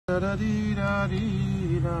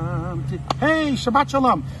Hey, Shabbat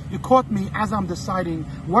Shalom. You caught me as I'm deciding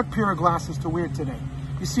what pair of glasses to wear today.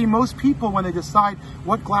 You see, most people, when they decide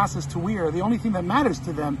what glasses to wear, the only thing that matters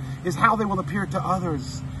to them is how they will appear to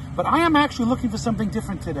others. But I am actually looking for something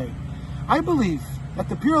different today. I believe that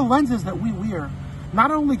the pair of lenses that we wear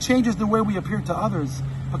not only changes the way we appear to others,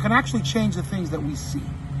 but can actually change the things that we see.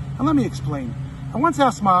 And let me explain. I once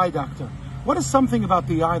asked my eye doctor, what is something about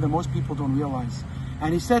the eye that most people don't realize?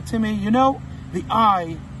 And he said to me, you know, the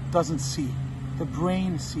eye doesn't see, the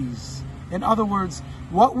brain sees. In other words,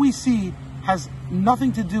 what we see has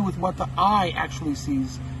nothing to do with what the eye actually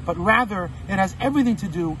sees, but rather it has everything to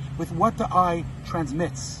do with what the eye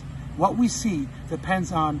transmits. What we see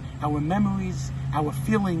depends on our memories, our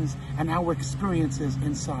feelings, and our experiences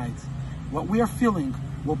inside. What we are feeling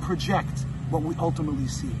will project what we ultimately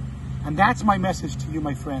see. And that's my message to you,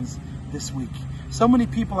 my friends, this week. So many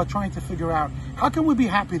people are trying to figure out, how can we be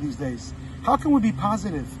happy these days? How can we be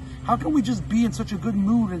positive? How can we just be in such a good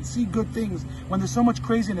mood and see good things when there's so much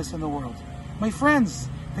craziness in the world? My friends,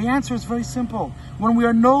 the answer is very simple. When we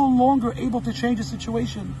are no longer able to change a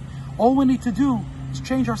situation, all we need to do is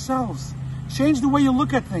change ourselves. Change the way you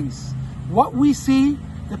look at things. What we see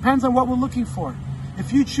depends on what we're looking for.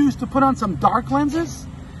 If you choose to put on some dark lenses,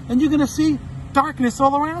 then you're going to see darkness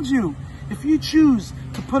all around you. If you choose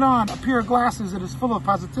to put on a pair of glasses that is full of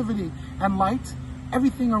positivity and light,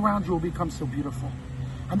 everything around you will become so beautiful.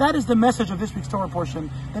 And that is the message of this week's Torah portion.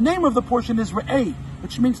 The name of the portion is ReJEW,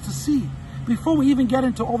 which means to see. Before we even get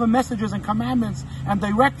into all the messages and commandments and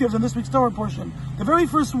directives in this week's Torah portion, the very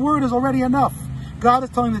first word is already enough. God is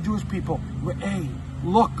telling the Jewish people, ReJEW,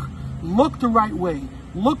 look the right way,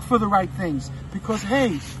 look for the right things. Because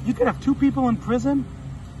hey, you could have two people in prison,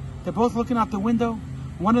 they're both looking out the window,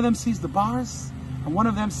 one of them sees the bars, and one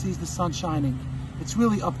of them sees the sun shining. It's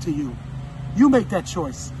really up to you. You make that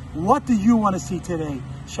choice. What do you want to see today?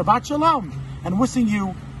 Shabbat Shalom, and wishing you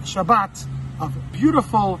a Shabbat of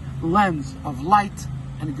beautiful lens of light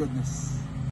and goodness.